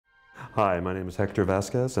Hi, my name is Hector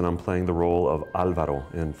Vasquez, and I'm playing the role of Alvaro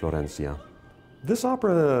in Florencia. This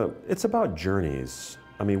opera, it's about journeys.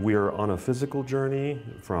 I mean, we're on a physical journey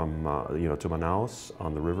from, to Manaus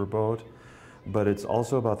on the riverboat, but it's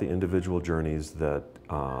also about the individual journeys that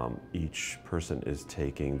each person is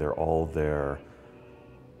taking. They're all there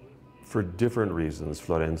for different reasons.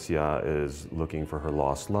 Florencia is looking for her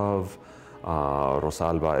lost love.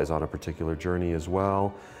 Rosalba is on a particular journey as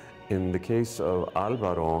well. In the case of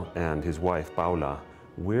Alvaro and his wife Paula,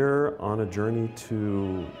 we're on a journey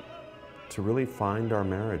to really find our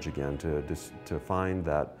marriage again, to find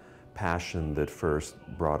that passion that first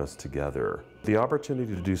brought us together. The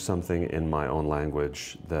opportunity to do something in my own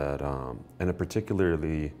language that, and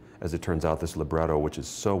particularly, as it turns out, this libretto, which is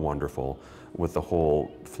so wonderful, with the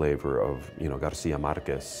whole flavor of, Garcia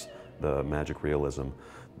Marquez, the magic realism,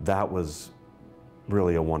 that was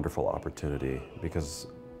really a wonderful opportunity because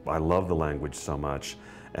I love the language so much,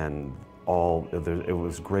 and it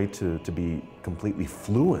was great to be completely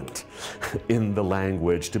fluent in the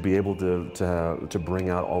language, to be able to bring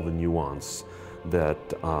out all the nuance that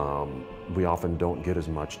we often don't get as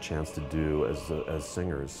much chance to do as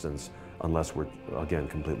singers, unless we're, again,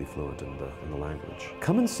 completely fluent in the language.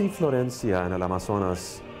 Come and see Florencia and El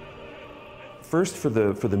Amazonas first for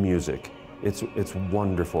the music. It's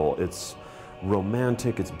wonderful. It's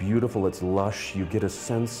romantic, it's beautiful, it's lush. You get a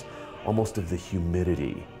sense almost of the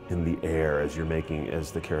humidity in the air as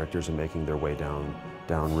the characters are making their way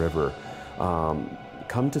down river.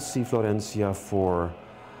 Come to see Florencia for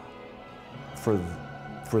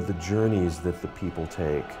the journeys that the people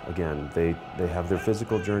take. Again, they have their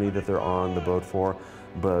physical journey that they're on the boat for,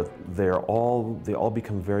 but they all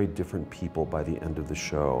become very different people by the end of the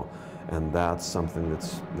show. And that's something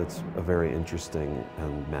that's a very interesting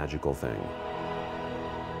and magical thing.